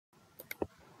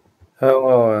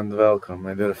Hello and welcome,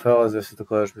 my dear fellas. This is the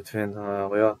clash between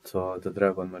Lyoto, the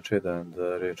Dragon Machida, and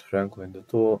Rich Franklin. The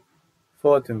two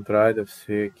fought in Pride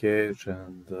FC cage,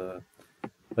 and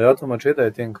Lyoto Machida, I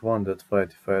think, won that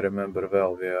fight, if I remember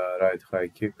well, via right high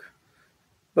kick.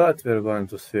 But we're going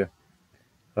to see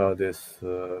how this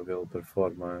will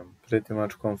perform. I'm pretty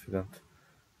much confident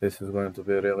this is going to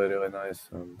be really, really nice,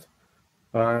 and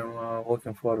I'm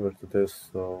looking forward to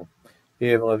this. So,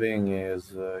 Eve Lavigne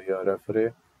is your referee.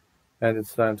 And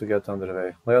it's time to get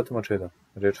underway. Lyoto Machida,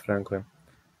 Rich Franklin,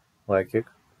 leg kick.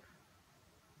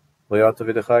 Lyoto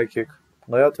with a high kick.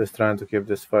 Lyoto is trying to keep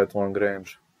this fight long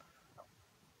range.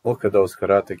 Look at those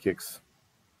karate kicks.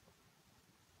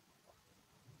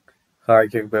 High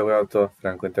kick by Lyoto.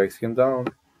 Franklin takes him down.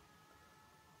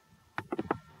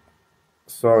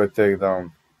 Solid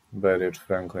takedown by Rich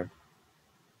Franklin.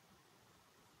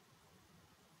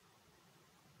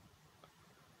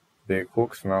 Big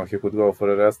hooks. Now he could go for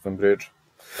a rest and bridge.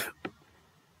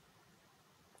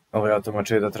 Lyoto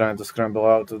Machida trying to scramble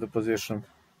out of the position.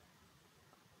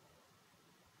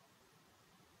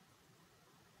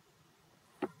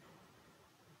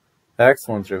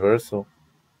 Excellent reversal.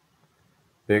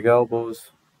 Big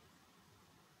elbows.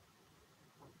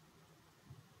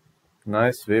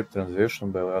 Nice sweep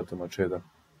transition by Lyoto Machida.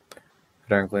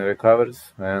 Franklin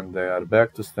recovers, and they are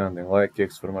back to standing. Leg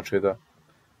kicks for Machida.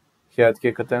 Head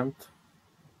kick attempt.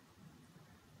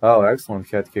 Oh, excellent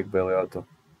head kick by Lyoto.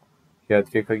 Head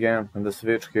kick again, and the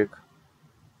switch kick.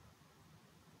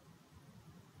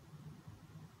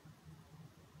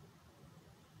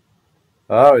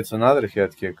 Oh, it's another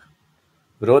head kick.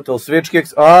 Brutal switch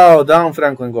kicks. Oh, down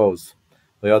Franklin goes.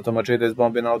 Lyoto Machida is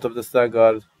bombing out of the stack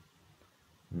guard.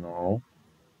 No.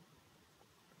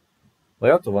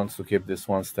 Lyoto wants to keep this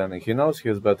one standing. He knows he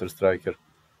is better striker.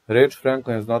 Rich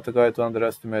Franklin is not a guy to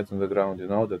underestimate on the ground. You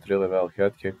know that really well.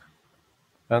 Head kick.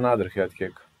 Another head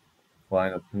kick.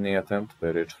 Line up knee attempt by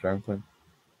Rich Franklin.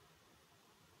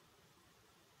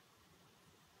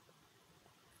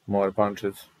 More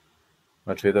punches.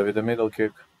 Machida with a middle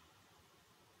kick.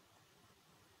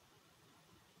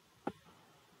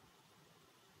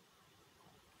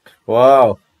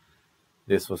 Wow!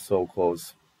 This was so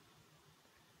close.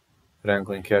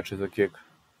 Franklin catches a kick.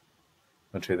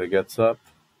 Machida gets up.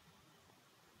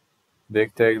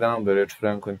 Big takedown by Rich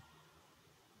Franklin.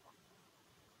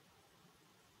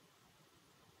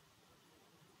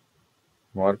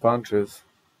 More punches.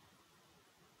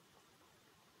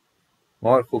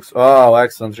 More hooks. Oh,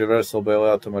 excellent reversal by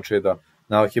Lyoto Machida.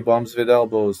 Now he bombs with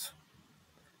elbows.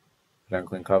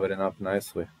 Franklin covering up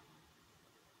nicely.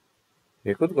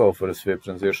 He could go for a sweep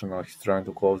transition. Now he's trying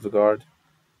to close the guard.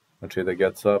 Machida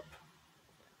gets up.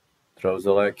 Throws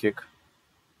a leg kick.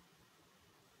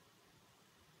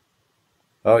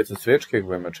 Oh, it's a switch kick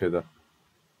by Machida.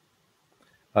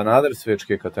 Another switch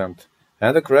kick attempt.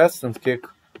 And a crescent kick,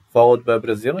 followed by a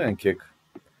Brazilian kick.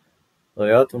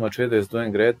 Lyoto Machida is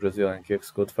doing great Brazilian kicks.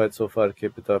 Good fight so far.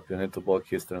 Keep it up. You need to block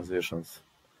his transitions.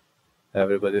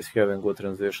 Everybody's having good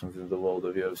transitions in the world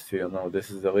of UFC. You know,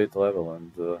 this is elite level,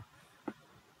 and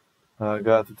I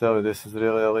got to tell you, this is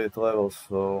really elite level.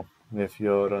 So if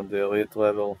you're on the elite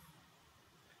level,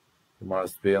 you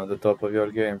must be on the top of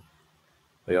your game.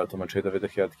 Lyoto Machida with a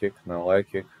head kick, now leg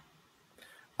kick.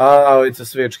 Oh, it's a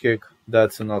switch kick.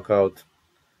 That's a knockout.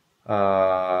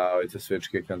 Oh, it's a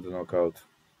switch kick and a knockout.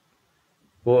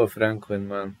 Poor Franklin,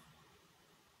 man.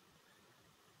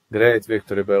 Great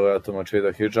victory by Lyoto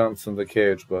Machida. He jumps in the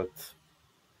cage, but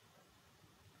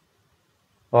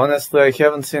honestly, I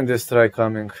haven't seen this strike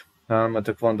coming. I'm a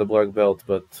Taekwondo black belt,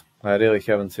 but I really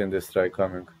haven't seen this strike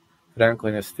coming.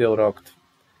 Franklin is still rocked.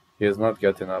 He is not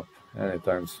getting up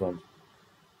anytime soon.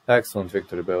 Excellent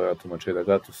victory by Lyoto Machida,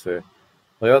 got to say.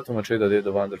 Lyoto Machida did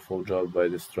a wonderful job by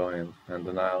destroying and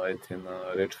annihilating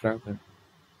Rich Franklin.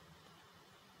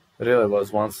 Really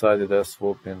was one-sided ass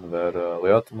whooping where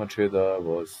Lyoto Machida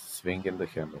was swinging the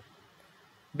handle.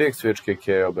 Big switch kick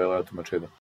KO by Lyoto Machida.